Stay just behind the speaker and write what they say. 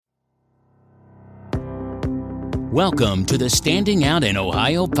Welcome to the Standing Out in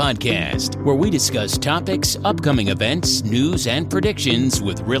Ohio podcast, where we discuss topics, upcoming events, news, and predictions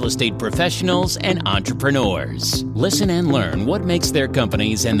with real estate professionals and entrepreneurs. Listen and learn what makes their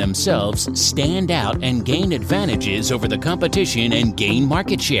companies and themselves stand out and gain advantages over the competition and gain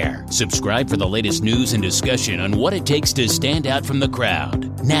market share. Subscribe for the latest news and discussion on what it takes to stand out from the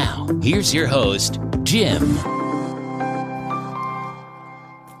crowd. Now, here's your host, Jim.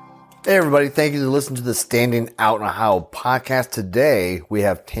 Hey everybody, thank you for listening to the Standing Out in Ohio podcast. Today we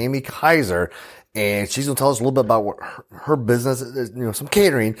have Tammy Kaiser, and she's going to tell us a little bit about what her business is, some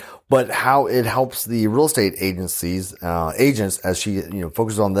catering, but how it helps the real estate agencies, agents, as she,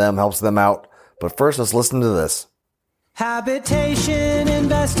 focuses on them, helps them out. But first, let's listen to this. Habitation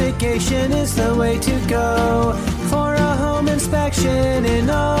investigation is the way to go for a home inspection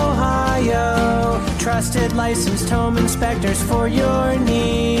in Ohio. Trusted licensed home inspectors for your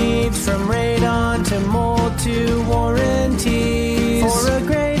needs, from radon to mold to warranties. For a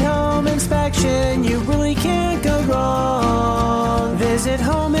great home inspection, you really can't go wrong. Visit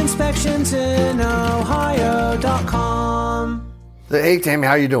homeinspectionsinOhio.com. Hey Tammy,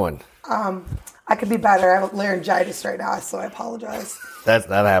 how you doing? I could be better. I have laryngitis right now, so I apologize. That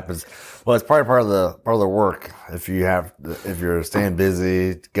happens. Well, it's probably part of the work. If you're staying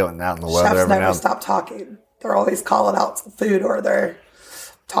busy, going out in the weather. Chefs never stop talking. They're always calling out some food, or they're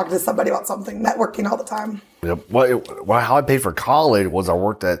talking to somebody about something, networking all the time. Yep. Well, how I paid for college was I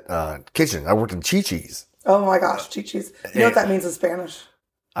worked at kitchen. I worked in Chi-Chi's. Oh my gosh, Chi-Chi's. You know what that means in Spanish?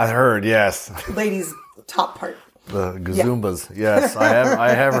 I heard, yes. Ladies' top part. The gazumbas. Yeah. Yes, I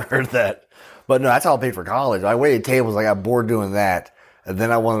have heard that. But no, that's how I paid for college. I waited tables. I got bored doing that. And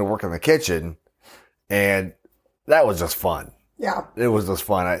then I wanted to work in the kitchen. And that was just fun. Yeah. It was just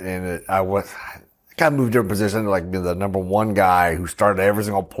fun. I kind of moved to a position to like be the number one guy who started every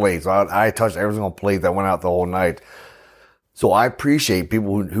single plate. So I touched every single plate that went out the whole night. So I appreciate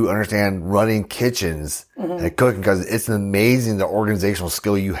people who understand running kitchens and cooking, because it's amazing the organizational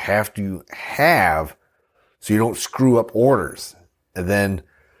skill you have to have so you don't screw up orders. And then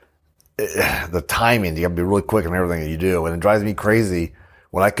the timing, you gotta be really quick on everything that you do. And it drives me crazy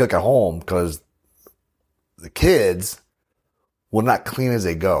when I cook at home, because the kids will not clean as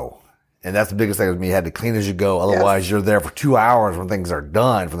they go. And that's the biggest thing with me. You had to clean as you go. Otherwise, You're there for 2 hours when things are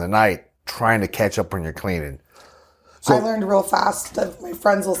done for the night, trying to catch up when you're cleaning. So I learned real fast. My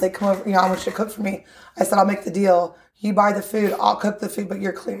friends will say, come over, I want you to cook for me. I said, I'll make the deal. You buy the food, I'll cook the food, but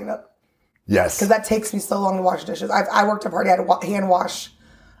you're cleaning up. Yes. Because that takes me so long to wash dishes. I worked at a party, I had to hand wash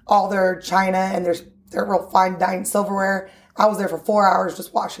all their china and their real fine dining silverware. I was there for 4 hours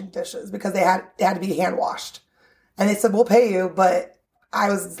just washing dishes because they had to be hand washed. And they said, we'll pay you, but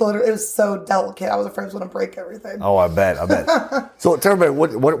it was so delicate. I was afraid I was going to break everything. Oh, I bet. So tell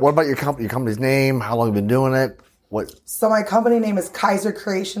everybody, what about your company's name? How long have you been doing it? So my company name is Kaiser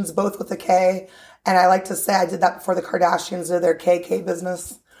Creations, both with a K. And I like to say I did that before the Kardashians did their KK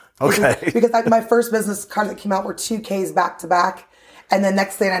business. Okay. Because my first business cards that came out were 2 Ks back to back. And then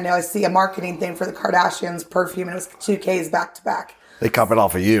next thing I know, I see a marketing thing for the Kardashians perfume, and it was 2 Ks back to back. They copied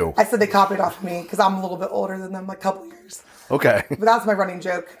off of you. I said they copied off of me because I'm a little bit older than them, like a couple years. Okay. But that's my running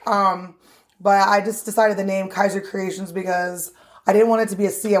joke. But I just decided the name Kaiser Creations because I didn't want it to be a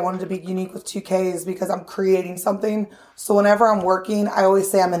C. I wanted to be unique with 2 Ks because I'm creating something. So whenever I'm working, I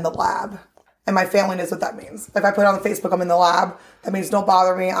always say I'm in the lab. And my family knows what that means. If I put it on Facebook, I'm in the lab. That means don't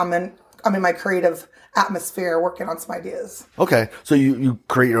bother me. I'm in my creative atmosphere working on some ideas. Okay. So you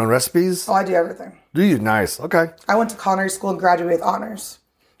create your own recipes? Oh, I do everything. Do you? Nice. Okay. I went to culinary school and graduated with honors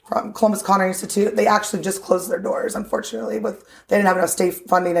from Columbus Culinary Institute. They actually just closed their doors, unfortunately. They didn't have enough state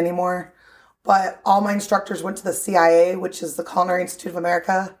funding anymore. But all my instructors went to the CIA, which is the Culinary Institute of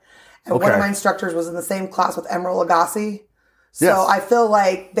America. And one of my instructors was in the same class with Emeril Lagasse. So yes. I feel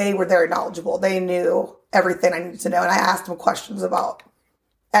like they were very knowledgeable. They knew everything I needed to know. And I asked them questions about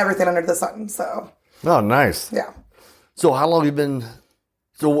everything under the sun. So. Oh, nice. Yeah. So how long have you been?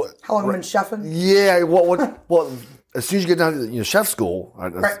 How long have you been chefing? Yeah. What? As soon as you get down to chef school,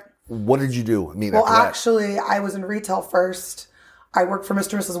 right. What did you do? Actually, I was in retail first. I worked for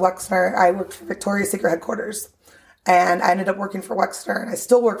Mr. and Mrs. Wexner. I worked for Victoria's Secret headquarters, and I ended up working for Wexner. And I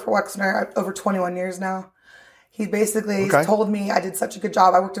still work for Wexner over 21 years now. He basically told me I did such a good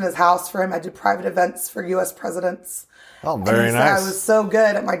job. I worked in his house for him. I did private events for U.S. presidents. Oh, very nice. I was so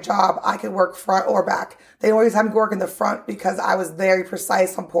good at my job, I could work front or back. They always had me work in the front because I was very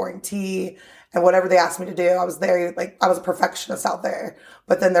precise on pouring tea And whatever they asked me to do, I was there. Like, I was a perfectionist out there.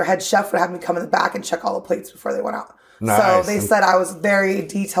 But then their head chef would have me come in the back and check all the plates before they went out. Nice. So they said I was very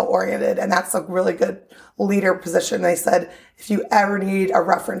detail oriented, and that's a really good leader position. They said, if you ever need a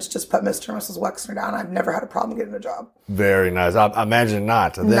reference, just put Mr. and Mrs. Wexner down. I've never had a problem getting a job. Very nice. I imagine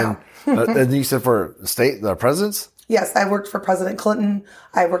not. And then, and you said for the presidents? Yes, I worked for President Clinton.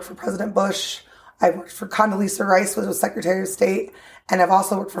 I worked for President Bush. I worked for Condoleezza Rice, which was Secretary of State. And I've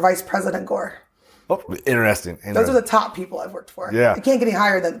also worked for Vice President Gore. Oh, interesting. Those are the top people I've worked for. Yeah. You can't get any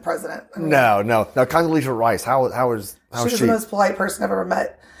higher than the president. I mean, No. Now, Condoleezza Rice, how is she was the most polite person I've ever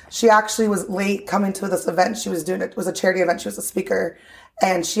met. She actually was late coming to this event. She was doing it was a charity event. She was a speaker.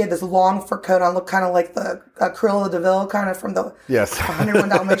 And she had this long fur coat on, looked kind of like the Cruella de Vil, kind of from the 101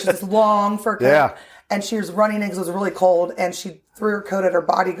 Dalmatians, this long fur coat. Yeah. And she was running in because it was really cold. And she threw her coat at her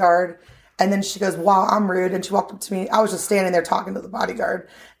bodyguard. And then she goes, wow, I'm rude. And she walked up to me. I was just standing there talking to the bodyguard.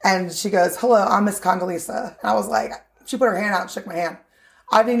 And she goes, hello, I'm Miss Condoleezza. And I was like, she put her hand out and shook my hand.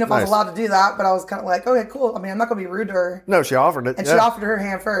 I didn't know if I was allowed to do that, but I was kind of like, okay, cool. I mean, I'm not going to be rude to her. No, she offered it. And she offered her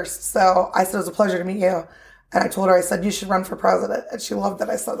hand first. So I said, it was a pleasure to meet you. And I told her, I said, you should run for president. And she loved that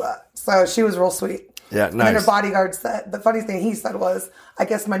I said that. So she was real sweet. Yeah, nice. And then her bodyguard said, the funny thing he said was, I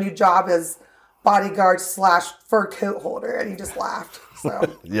guess my new job is bodyguard / fur coat holder. And he just laughed.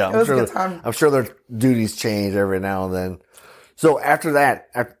 So yeah, it was a good time. I'm sure their duties change every now and then. So after that,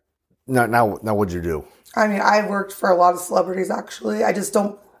 now what'd you do? I mean, I worked for a lot of celebrities, actually. I just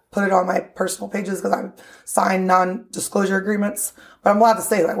don't put it on my personal pages because I'm signed non-disclosure agreements. But I'm allowed to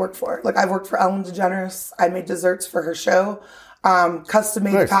say that I worked for. Like, I worked for Ellen DeGeneres. I made desserts for her show,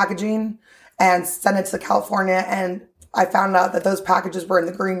 custom-made packaging, and sent it to California. And I found out that those packages were in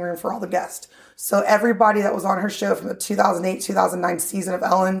the green room for all the guests. So everybody that was on her show from the 2008-2009 season of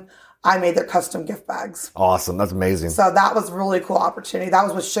Ellen, I made their custom gift bags. Awesome. That's amazing. So that was a really cool opportunity. That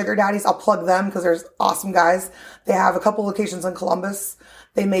was with Sugar Daddies. I'll plug them because they're awesome guys. They have a couple locations in Columbus.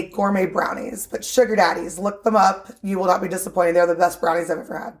 They make gourmet brownies. But Sugar Daddies, look them up. You will not be disappointed. They're the best brownies I've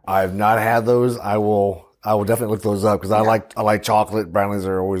ever had. I've not had those. I will definitely look those up because I like chocolate. Brownies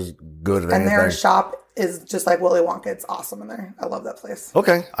are always good at anything. And their shop is just like Willy Wonka. It's awesome in there. I love that place.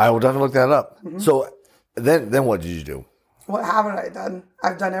 Okay. I will definitely look that up. Mm-hmm. So then what did you do? What haven't I done?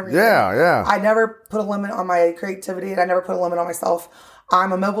 I've done everything. Yeah. I never put a limit on my creativity, and I never put a limit on myself.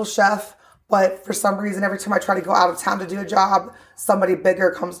 I'm a mobile chef, but for some reason, every time I try to go out of town to do a job, somebody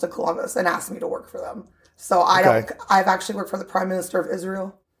bigger comes to Columbus and asks me to work for them. So I've actually worked for the Prime Minister of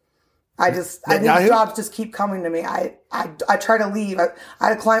Israel. These jobs just keep coming to me. I try to leave. I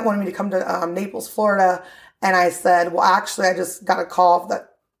had a client wanted me to come to Naples, Florida, and I said, well, actually, I just got a call that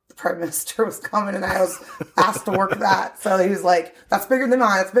the Prime Minister was coming, and I was asked to work that. So he was like, that's bigger than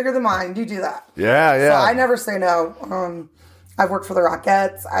mine. That's bigger than mine. You do that. Yeah. So I never say no. I've worked for the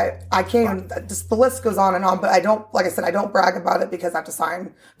Rockettes. I can't even, just the list goes on and on, but I don't, like I said, I don't brag about it because I have to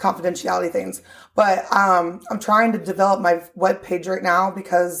sign confidentiality things. But I'm trying to develop my webpage right now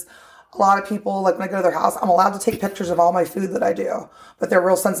because a lot of people, like when I go to their house, I'm allowed to take pictures of all my food that I do, but they're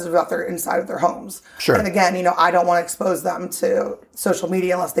real sensitive about their inside of their homes. Sure. And again, I don't want to expose them to social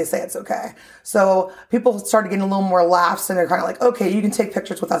media unless they say it's okay. So people started getting a little more laughs and they're kind of like, okay, you can take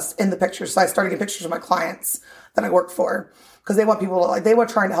pictures with us in the pictures. So I started getting pictures of my clients that I work for because they want people to they were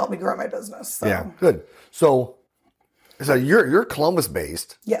trying to help me grow my business. So. Yeah, good. So you're Columbus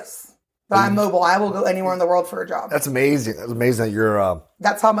based. Yes. But I'm mobile. I will go anywhere in the world for a job. That's amazing. That's amazing that you're...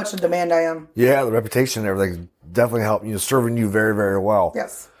 That's how much in demand I am. Yeah, the reputation and everything definitely helped serving you very, very well.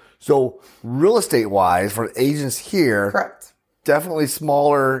 Yes. So real estate-wise, for agents here... Correct. Definitely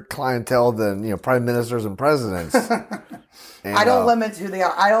smaller clientele than, prime ministers and presidents. And, I don't limit who they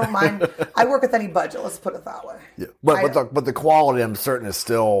are. I don't mind. I work with any budget. Let's put it that way. Yeah. But the quality, I'm certain, is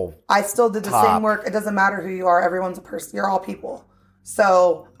still... I still did the same work. It doesn't matter who you are. Everyone's a person. You're all people.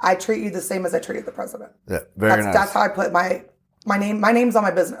 So I treat you the same as I treated the president. Yeah, very nice. That's how I put my name. My name's on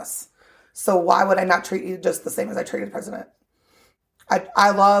my business. So why would I not treat you just the same as I treated the president? I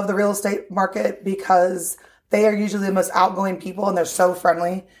love the real estate market because they are usually the most outgoing people and they're so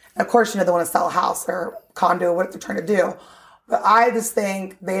friendly. And of course, they want to sell a house or condo, what they're trying to do. But I just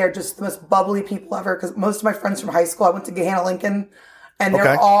think they are just the most bubbly people ever because most of my friends from high school, I went to Gahanna Lincoln. And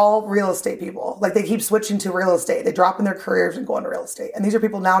they're all real estate people. Like they keep switching to real estate. They drop in their careers and go into real estate. And these are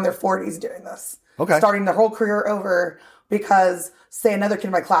people now in their 40s doing this. Okay. Starting their whole career over because, say, another kid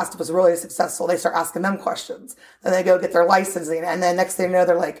in my class was really successful. They start asking them questions. Then they go get their licensing. And then next thing you know,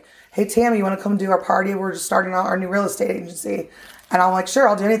 they're like, hey, Tammy, you want to come do our party? We're just starting our new real estate agency. And I'm like, sure,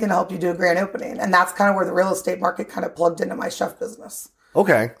 I'll do anything to help you do a grand opening. And that's kind of where the real estate market kind of plugged into my chef business.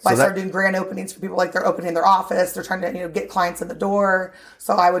 Okay. So I started doing grand openings for people, like they're opening their office, they're trying to, get clients in the door.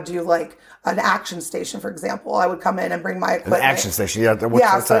 So I would do like an action station, for example. I would come in and bring my equipment. An action station,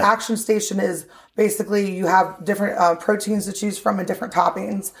 So an action station is basically you have different proteins to choose from and different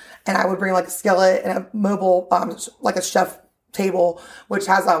toppings. And I would bring like a skillet and a mobile, like a chef table, which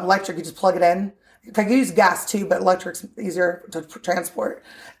has electric. You just plug it in. I can use gas too, but electric's easier to transport.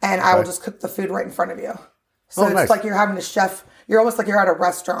 And I will just cook the food right in front of you. So it's like you're having a chef. You're almost like you're at a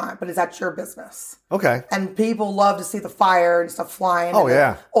restaurant, but it's at your business. Okay. And people love to see the fire and stuff flying. Oh, and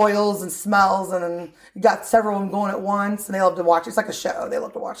yeah. Oils and smells. And then you got several of them going at once, and they love to watch it. It's like a show. They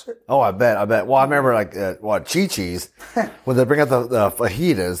love to watch it. Oh, I bet. Well, I remember like, Chi-Chi's, when they bring out the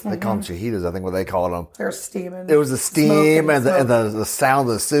fajitas, they call them fajitas, I think what they call them. They're steaming. It was the steam and the sound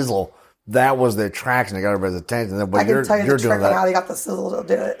of the sizzle. That was the attraction that got everybody's attention. Then, I can tell you the trick on how they got the sizzle to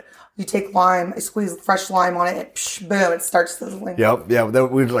do it. You take lime, you squeeze fresh lime on it, and boom, it starts sizzling. Yep, yeah.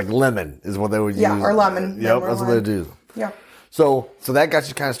 We like lemon is what they would use. Yeah, or lemon. Yep, that's what they do. Yeah. So that got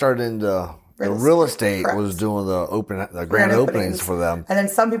you kind of started into real estate. Correct. Was doing the grand openings for them. And then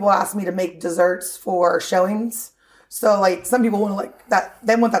some people asked me to make desserts for showings. So like some people want to like that,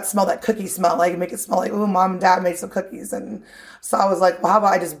 they want that smell, that cookie smell, like make it smell like, ooh, mom and dad made some cookies. And so I was like, well, how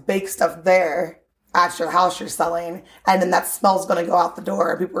about I just bake stuff there at your house you're selling, and then that smell's going to go out the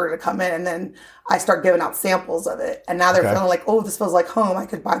door and people are going to come in, and then I start giving out samples of it. And now they're feeling like, oh, this feels like home. I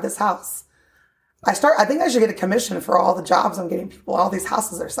could buy this house. I think I should get a commission for all the jobs I'm getting people, all these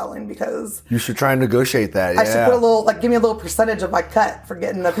houses they're selling, because you should try and negotiate that. I should put give me a little percentage of my cut for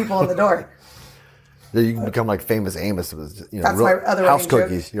getting the people in the door. You can become like famous Amos. That's my other house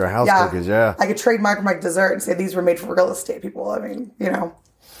cookies. Joke. Your house cookies, yeah. I could trademark my dessert and say these were made for real estate people. I mean,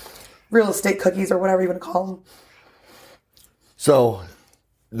 real estate cookies or whatever you want to call them. So,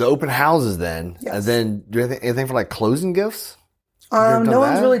 the open houses then, yes. And then do anything for like closing gifts? No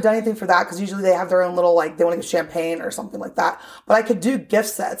one's really done anything for that, because usually they have their own little, like, they want to give champagne or something like that. But I could do gift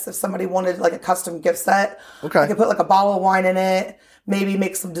sets if somebody wanted like a custom gift set. Okay. I could put like a bottle of wine in it, maybe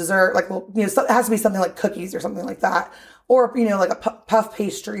make some dessert, like, it has to be something like cookies or something like that. Or, like a puff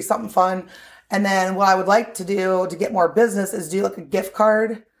pastry, something fun. And then what I would like to do to get more business is do like a gift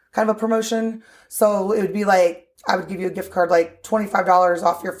card kind of a promotion. So it would be like, I would give you a gift card, like $25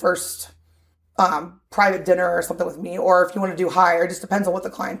 off your first private dinner or something with me. Or if you want to do higher, it just depends on what the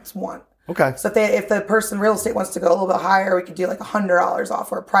clients want. Okay. So if the person real estate wants to go a little bit higher, we could do like $100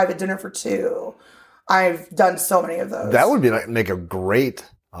 off or a private dinner for two. I've done so many of those. That would be make a great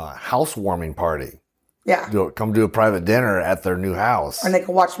housewarming party. Yeah. Come do a private dinner at their new house. And they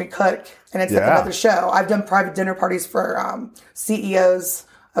can watch me cook. And it's like another show. I've done private dinner parties for CEOs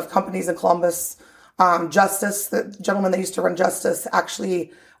of companies in Columbus. Justice, the gentleman that used to run Justice,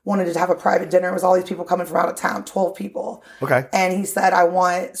 actually wanted to have a private dinner. It was all these people coming from out of town, 12 people. Okay. And he said, I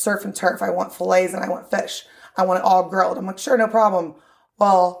want surf and turf, I want fillets, and I want fish. I want it all grilled. I'm like, sure, no problem.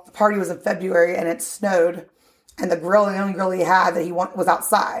 Well, the party was in February and it snowed. And the only grill he had that he wanted was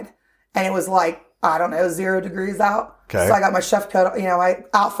outside. And it was like, I don't know, 0 degrees out. Okay. So I got my chef coat, my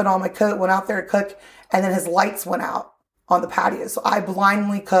outfit on, my coat, went out there to cook. And then his lights went out on the patio. So I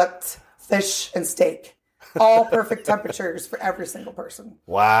blindly cooked fish and steak. All perfect temperatures for every single person.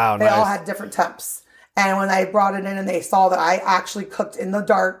 Wow, They nice. all had different temps. And when I brought it in and they saw that I actually cooked in the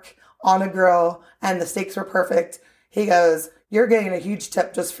dark on a grill and the steaks were perfect, he goes, you're getting a huge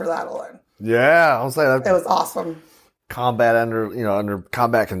tip just for that alone. Yeah, I'll say that. It was awesome. Combat under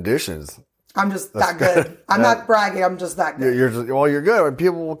combat conditions. I'm just that good. I'm not bragging. I'm just that good. You're good. And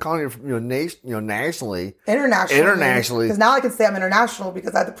people will call you, nationally. Internationally. Because now I can say I'm international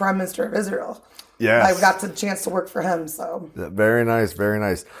because I had the Prime Minister of Israel. Yes. I got the chance to work for him. So very nice, very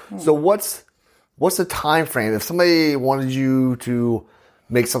nice. So what's the time frame if somebody wanted you to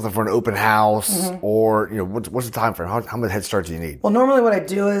make something for an open house, or what's the time frame? How much head start do you need? Well, normally what I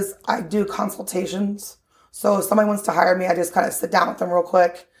do is I do consultations. So if somebody wants to hire me, I just kind of sit down with them real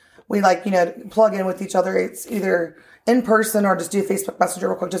quick. We plug in with each other. It's either in person or just do Facebook Messenger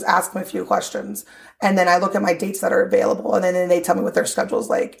real quick. Just ask them a few questions. And then I look at my dates that are available. And then they tell me what their schedule's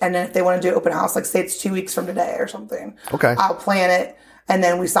like. And then if they want to do open house, like say it's 2 weeks from today or something. Okay. I'll plan it. And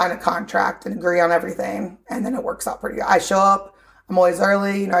then we sign a contract and agree on everything. And then it works out pretty good. I show up. I'm always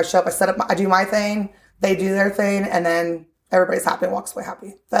early. I show up. I set up. I do my thing. They do their thing. And then everybody's happy and walks away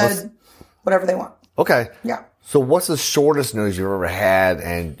happy. Fed, whatever they want. Okay. Yeah. So what's the shortest notice you've ever had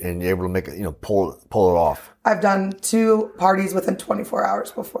and you're able to make it, pull it off? I've done 2 parties within 24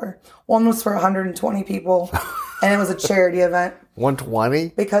 hours before. One was for 120 people, and it was a charity event. 120?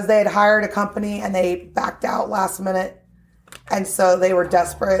 Because they had hired a company and they backed out last minute. And so they were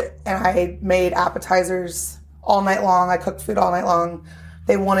desperate, and I made appetizers all night long. I cooked food all night long.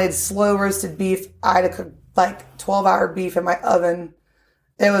 They wanted slow roasted beef. I had to cook like 12-hour beef in my oven.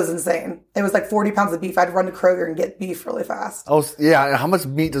 It was insane. It was like 40 pounds of beef. I'd run to Kroger and get beef really fast. Oh, yeah. How much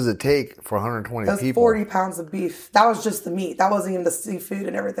meat does it take for 120 It was people? 40 pounds of beef. That was just the meat. That wasn't even the seafood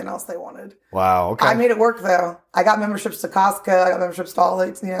and everything else they wanted. Wow. Okay. I made it work though. I got memberships to Costco. I got memberships to all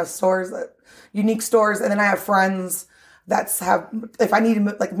the stores, unique stores. And then I have friends if I needed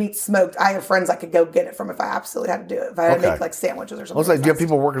like meat smoked, I have friends I could go get it from if I absolutely had to do it. If I had to make like sandwiches or something. I was like, do you have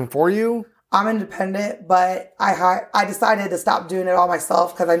people working for you? I'm independent, but I decided to stop doing it all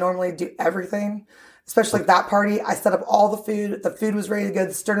myself because I normally do everything, especially like that party. I set up all the food. The food was ready to go.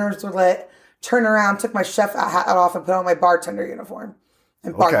 The stirners were lit. Turned around, took my chef hat off and put on my bartender uniform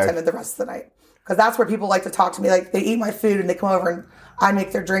and bartended the rest of the night. Because that's where people like to talk to me. Like they eat my food and they come over and I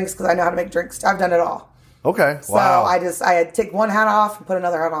make their drinks because I know how to make drinks. I've done it all. Okay. So wow. I had to take one hat off and put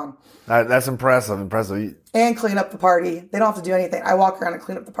another hat on. That's impressive. Impressive. And clean up the party. They don't have to do anything. I walk around and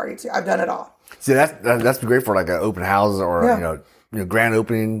clean up the party too. I've done it all. See, that's great for like an open house or grand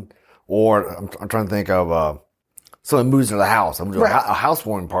opening, or I'm trying to think of someone moves into the house. I'm doing a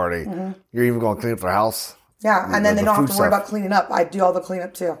housewarming party. Mm-hmm. You're even going to clean up their house. Yeah, and then they don't have to worry about cleaning up. I do all the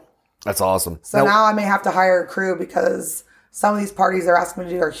cleanup too. That's awesome. So now I may have to hire a crew because some of these parties they're asking me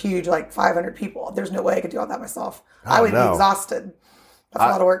to do are huge, like 500 people. There's no way I could do all that myself. I would be exhausted. That's a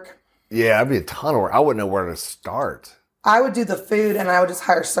lot of work. Yeah, that'd be a ton of work. I wouldn't know where to start. I would do the food and I would just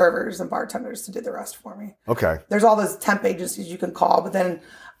hire servers and bartenders to do the rest for me. Okay. There's all those temp agencies you can call, but then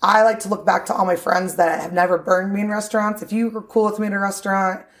I like to look back to all my friends that have never burned me in restaurants. If you were cool with me in a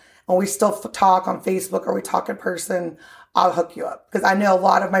restaurant and we still talk on Facebook or we talk in person, I'll hook you up. Because I know a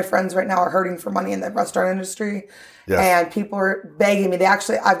lot of my friends right now are hurting for money in the restaurant industry. Yes. And people are begging me.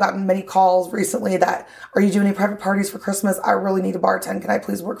 I've gotten many calls recently that, are you doing any private parties for Christmas? I really need a bartend. Can I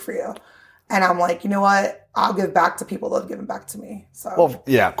please work for you? And I'm like, you know what? I'll give back to people that have given back to me. So, well,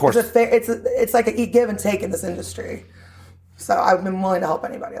 yeah, of course. It's like a give and take in this industry. So I've been willing to help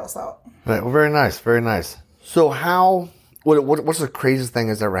anybody else out. Right, well, very nice, very nice. So what's the craziest thing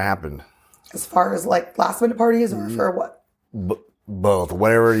that's ever happened? As far as like last minute parties or for what? Both.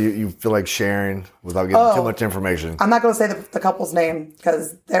 Whatever you feel like sharing without getting too much information. I'm not going to say the couple's name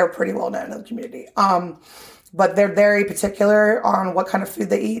because they're pretty well known in the community. But they're very particular on what kind of food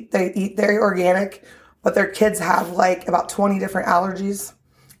they eat. They eat very organic, but their kids have like about 20 different allergies.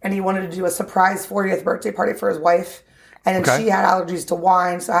 And he wanted to do a surprise 40th birthday party for his wife. And then she had allergies to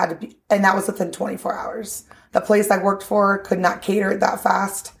wine, so I had to be, and that was within 24 hours. The place I worked for could not cater it that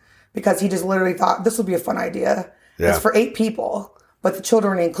fast because he just literally thought this would be a fun idea. Yeah. It's for 8 people, but the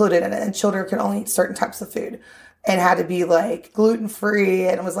children were included in it, and children can only eat certain types of food. And had to be like gluten-free,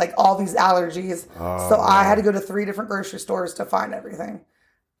 and it was like all these allergies. So I had to go to 3 different grocery stores to find everything.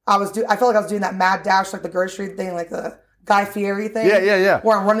 I felt like I was doing that mad dash, like the grocery thing, like the Guy Fieri thing. Yeah.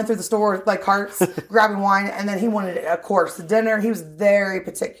 Where I'm running through the store with like carts, grabbing wine, and then he wanted a course, dinner. He was very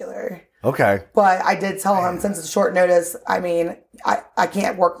particular. Okay. But I did tell him, since it's short notice, I mean, I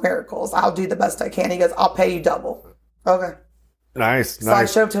can't work miracles. I'll do the best I can. He goes, I'll pay you double. Okay. Nice. So I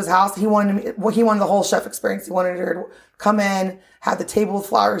showed up to his house. He wanted the whole chef experience. He wanted her to come in, have the table with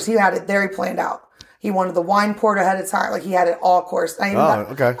flowers. He had it very planned out. He wanted the wine poured ahead of time. Like he had it all course.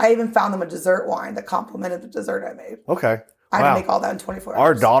 I even found them a dessert wine that complemented the dessert I made. Okay. I had to make all that in 24 hours.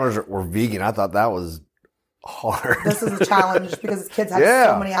 Our daughters were vegan. I thought that was hard. This is a challenge because his kids had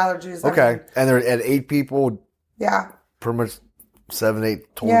so many allergies. Okay. And they're at 8 people. Yeah. Pretty much 7,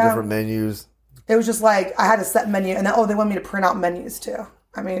 8 total different menus. It was just like I had a set menu, and then they wanted me to print out menus too.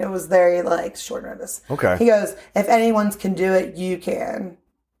 I mean, it was very like short notice. Okay. He goes, if anyone can do it, you can,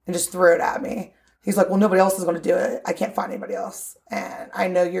 and just threw it at me. He's like, well, nobody else is going to do it. I can't find anybody else, and I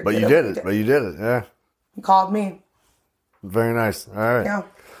know you're. But you did it. But you did it. Yeah. He called me. Very nice. All right. Yeah.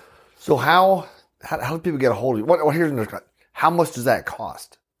 So how do people get a hold of you? How much does that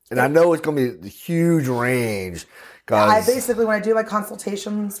cost? And I know it's going to be a huge range. I basically, when I do my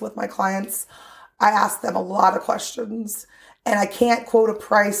consultations with my clients, I ask them a lot of questions, and I can't quote a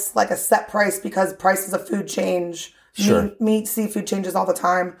price, like a set price, because prices of food change. Sure. Meat, seafood changes all the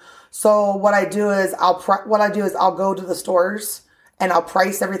time. So what I do is I'll go to the stores and I'll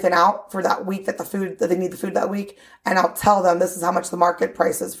price everything out for that week that they need the food that week, and I'll tell them this is how much the market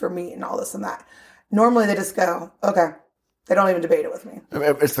price is for meat and all this and that. Normally they just go, okay. They don't even debate it with me. I'm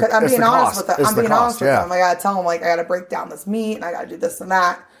being honest with them. I gotta tell them, like, I gotta break down this meat and I gotta do this and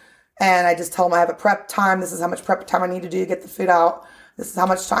that. And I just tell them I have a prep time. This is how much prep time I need to do to get the food out. This is how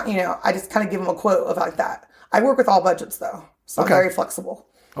much time, I just kind of give them a quote of like that. I work with all budgets though. So I'm very flexible.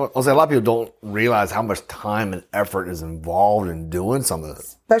 I'll say a lot of people don't realize how much time and effort is involved in doing some of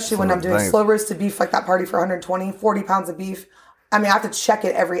this. Especially when I'm doing slow roasted beef like that party for 120, 40 pounds of beef. I mean, I have to check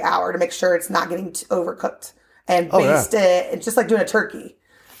it every hour to make sure it's not getting overcooked and baste it. It's just like doing a turkey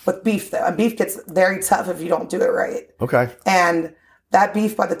with beef, though. And beef gets very tough if you don't do it right. Okay. And that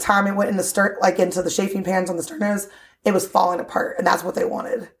beef, by the time it went in the into the chafing pans on the sternos, it was falling apart, and that's what they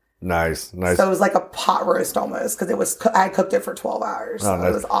wanted. Nice. So it was like a pot roast almost because I cooked it for 12 hours. So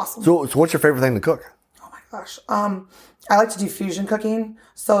it was awesome. So what's your favorite thing to cook? Oh my gosh. I like to do fusion cooking.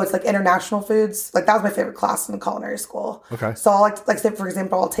 So it's like international foods. Like that was my favorite class in culinary school. Okay. So I like say, for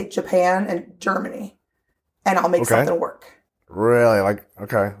example, I'll take Japan and Germany and I'll make something work. Really?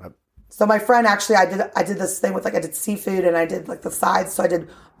 Okay. So my friend actually, I did this thing with I did seafood and I did like the sides. So I did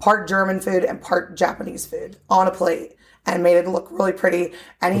part German food and part Japanese food on a plate and made it look really pretty.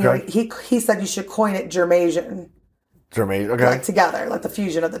 And he said you should coin it Germasian. Okay. Like together, like the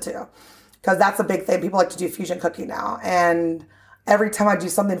fusion of the two. Because that's a big thing. People like to do fusion cooking now. And every time I do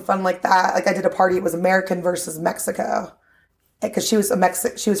something fun like that, like I did a party, it was American versus Mexico. Because she was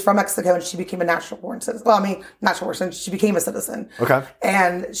from Mexico and she became a natural born citizen. Well, I mean, natural born citizen. She became a citizen. Okay.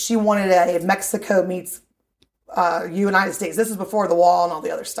 And she wanted a Mexico meets United States. This is before the wall and all the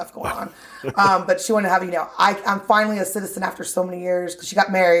other stuff going on. But she wanted to have, I'm finally a citizen after so many years because she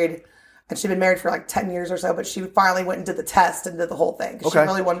got married. And she'd been married for like 10 years or so, but she finally went and did the test and did the whole thing. She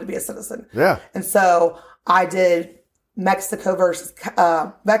really wanted to be a citizen. Yeah. And so I did Mexico versus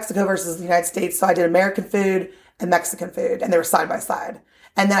the United States. So I did American food and Mexican food, and they were side by side.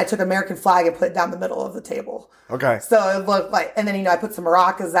 And then I took American flag and put it down the middle of the table. Okay. So it looked like, and then, I put some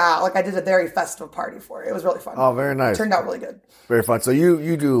maracas out. Like I did a very festive party for it. It was really fun. Oh, very nice. It turned out really good. Very fun. So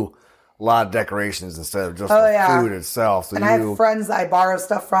you do a lot of decorations instead of just the food itself. So and I have friends that I borrow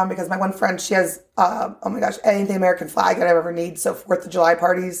stuff from because my one friend, she has, anything American flag that I ever need. So 4th of July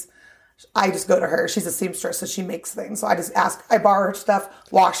parties, I just go to her. She's a seamstress, so she makes things. So I borrow her stuff,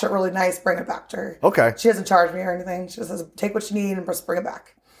 wash it really nice, bring it back to her. Okay. She doesn't charge me or anything. She just says, take what you need and just bring it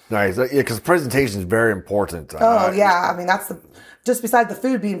back. Nice. Yeah, because presentation is very important. I mean, that's just besides the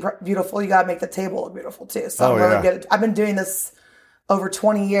food being beautiful, you got to make the table look beautiful too. So I'm really good. I've been doing this over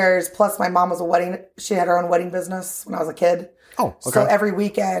 20 years. Plus my mom was she had her own wedding business when I was a kid. Oh, okay. So every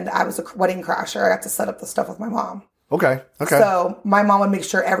weekend I was a wedding crasher. I got to set up the stuff with my mom. Okay. So my mom would make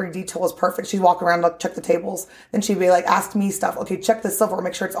sure every detail was perfect. She'd walk around, check the tables. Then she'd be like, ask me stuff. Okay, check the silverware,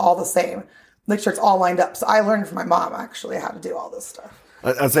 make sure it's all the same. Make sure it's all lined up. So I learned from my mom actually how to do all this stuff.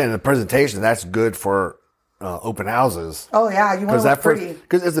 I'm saying the presentation, that's good for open houses. Oh yeah, you want to look pretty.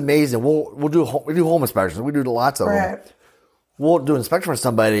 Because it's amazing. We do home inspections. We do lots of them. We'll do an inspection for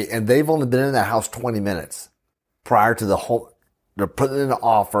somebody, and they've only been in that house 20 minutes prior to the home. They're putting in an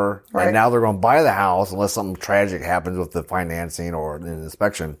offer, and now they're going to buy the house unless something tragic happens with the financing or the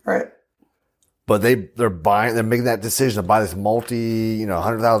inspection. Right. But they're making that decision to buy this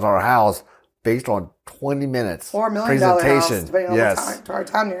 $100,000 house based on 20 minutes. Or $1 million house, depending on our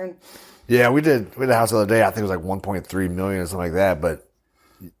town you're in. Yeah, we had a house the other day. I think it was like 1.3 million or something like that. But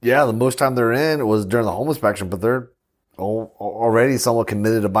yeah, the most time they're in was during the home inspection, but they're already somewhat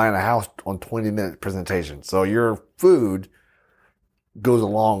committed to buying a house on 20-minute presentation. So your food goes a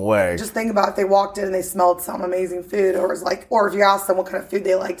long way. Just think about if they walked in and they smelled some amazing food, or if you asked them what kind of food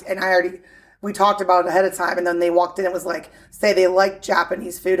they liked, and we talked about it ahead of time, and then they walked in, it was like, say they like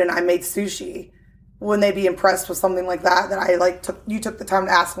Japanese food and I made sushi. Wouldn't they be impressed with something like that you took the time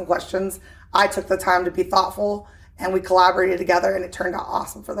to ask them questions. I took the time to be thoughtful, and we collaborated together, and it turned out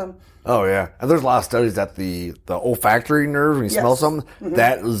awesome for them. Oh yeah. And there's a lot of studies that the olfactory nerve, when you smell something,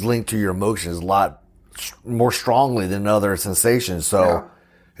 that is linked to your emotions a lot more strongly than other sensations. So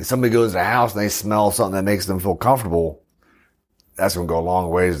if somebody goes to a house and they smell something that makes them feel comfortable, that's going to go a long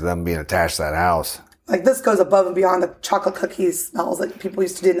ways to them being attached to that house. Like this goes above and beyond the chocolate cookies smells that people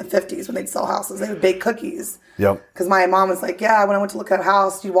used to do in the 50s when they'd sell houses. They would bake cookies. Yep. Because my mom was like, when I went to look at a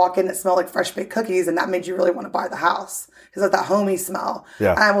house, you walk in, it smelled like fresh baked cookies, and that made you really want to buy the house. Because of that homey smell.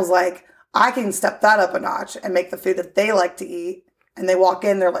 Yeah. And I was like, I can step that up a notch and make the food that they like to eat. And they walk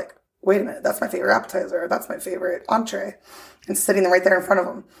in, they're like, wait a minute, that's my favorite appetizer. That's my favorite entree. And sitting right there in front of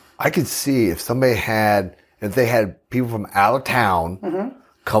them. I could see if they had people from out of town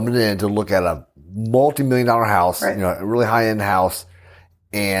coming in to look at a multi-million-dollar house, a really high-end house,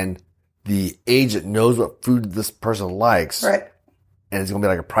 and the agent knows what food this person likes, and it's going to be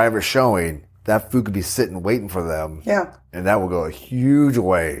like a private showing, that food could be sitting waiting for them. Yeah. And that will go a huge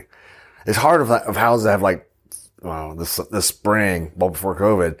way. It's hard of houses that have this spring, well before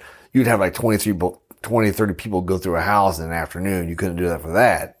COVID, you'd have like 20, 30 people go through a house in an afternoon. You couldn't do that for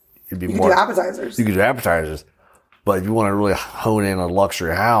that. You could do appetizers. You could do appetizers. But if you want to really hone in on a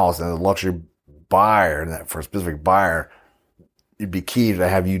luxury house and a luxury buyer, and that for a specific buyer, it'd be key to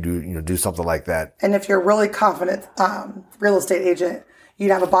have you do something like that. And if you're a really confident real estate agent,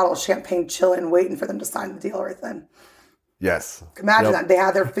 you'd have a bottle of champagne chilling, waiting for them to sign the deal right then. Yes. Imagine that. They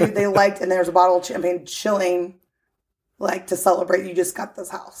had their food they liked, and there's a bottle of champagne chilling, like to celebrate you just got this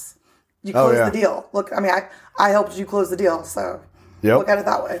house. You closed the deal. Look, I mean, I helped you close the deal, so look at it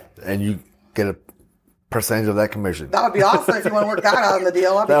that way. And you get a percentage of that commission. That would be awesome if you want to work that out on the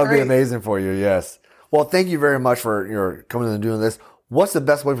deal. That would be amazing for you, yes. Well, thank you very much for your coming in and doing this. What's the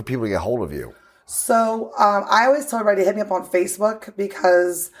best way for people to get hold of you? So I always tell everybody to hit me up on Facebook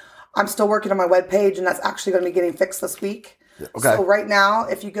because I'm still working on my webpage, and that's actually going to be getting fixed this week. Okay. So right now,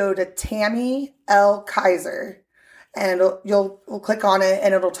 if you go to Tammy L. Kaiser, and you'll click on it,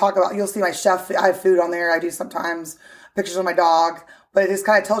 and it'll talk about, you'll see my chef. I have food on there. I do sometimes pictures of my dog, but it just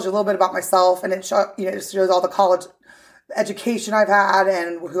kind of tells you a little bit about myself, and it shows all the college education I've had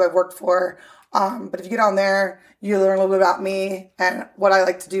and who I've worked for. But if you get on there, you learn a little bit about me and what I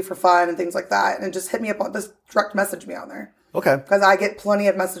like to do for fun and things like that. And just hit me up on this, direct message me on there. Okay. Because I get plenty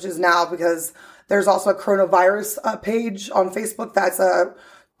of messages now, because there's also a coronavirus page on Facebook that's a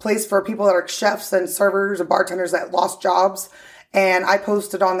place for people that are chefs and servers and bartenders that lost jobs. And I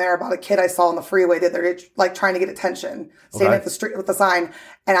posted on there about a kid I saw on the freeway that they're like trying to get attention, standing at the street with the sign.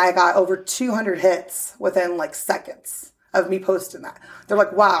 And I got over 200 hits within like seconds of me posting that. They're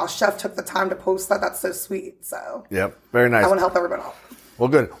like, wow, chef took the time to post that. That's so sweet. So yep, very nice. I want to help everybody out. Well,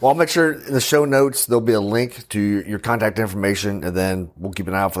 good. Well, I'll make sure in the show notes there'll be a link to your contact information, and then we'll keep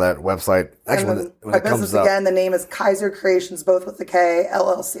an eye out for that website. Actually, when it comes up, again, the name is Kaiser Creations, both with the K,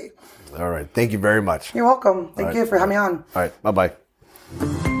 LLC. All right. Thank you very much. You're welcome. Thank you for having me on. All right. Bye-bye.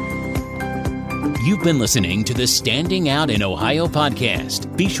 You've been listening to the Standing Out in Ohio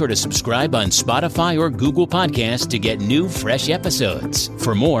podcast. Be sure to subscribe on Spotify or Google Podcasts to get new, fresh episodes.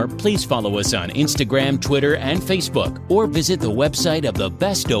 For more, please follow us on Instagram, Twitter, and Facebook, or visit the website of the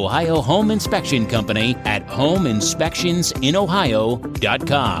best Ohio home inspection company at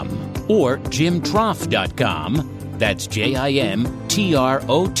homeinspectionsinohio.com or jimtroth.com. That's JIMTROTH,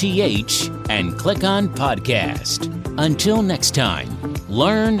 and click on podcast. Until next time,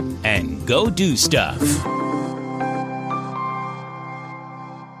 learn and go do stuff.